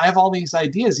 I have all these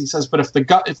ideas. He says, but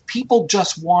if people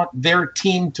just want their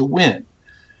team to win,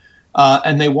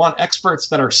 and they want experts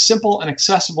that are simple and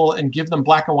accessible and give them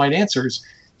black and white answers,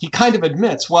 he kind of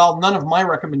admits, well, none of my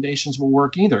recommendations will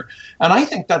work either. And I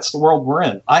think that's the world we're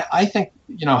in. I think,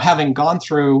 having gone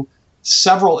through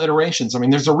several iterations,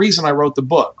 there's a reason I wrote the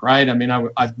book, right?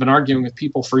 I've been arguing with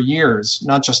people for years,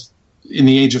 not just in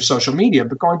the age of social media,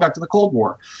 but going back to the Cold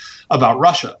War, about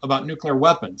Russia, about nuclear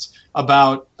weapons,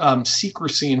 about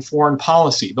secrecy in foreign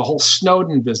policy, the whole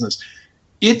Snowden business.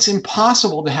 It's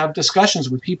impossible to have discussions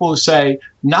with people who say,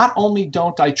 not only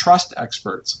don't I trust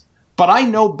experts, but I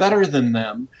know better than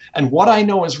them, and what I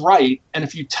know is right, and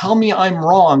if you tell me I'm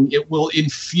wrong, it will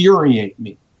infuriate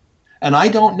me. And I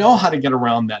don't know how to get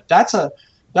around that. That's a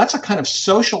kind of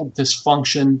social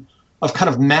dysfunction of kind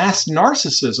of mass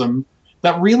narcissism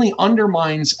that really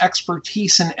undermines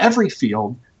expertise in every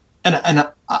field. And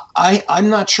I'm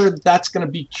not sure that's going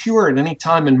to be cured any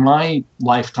time in my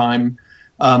lifetime.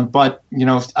 But,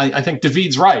 I think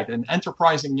David's right. An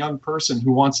enterprising young person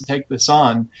who wants to take this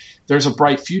on, there's a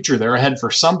bright future there ahead for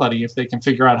somebody if they can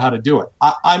figure out how to do it.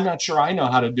 I'm not sure I know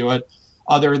how to do it,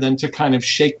 other than to kind of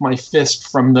shake my fist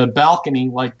from the balcony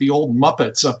like the old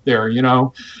Muppets up there,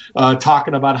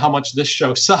 talking about how much this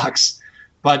show sucks.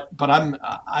 But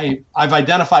I've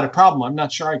identified a problem. I'm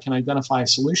not sure I can identify a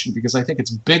solution because I think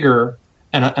it's bigger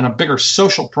and a bigger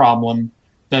social problem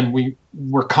than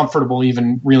we're comfortable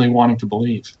even really wanting to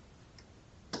believe.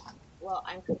 Well,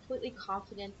 I'm completely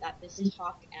confident that this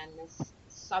talk and this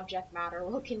subject matter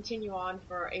will continue on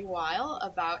for a while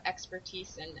about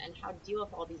expertise and how to deal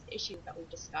with all these issues that we've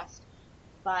discussed.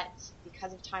 But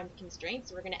because of time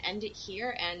constraints, we're going to end it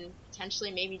here, and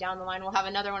potentially maybe down the line we'll have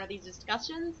another one of these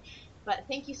discussions. But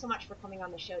thank you so much for coming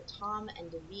on the show, Tom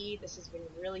and David. This has been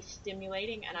really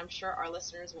stimulating, and I'm sure our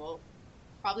listeners will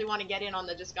probably want to get in on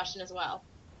the discussion as well.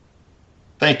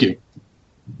 Thank you.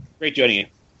 Great joining you.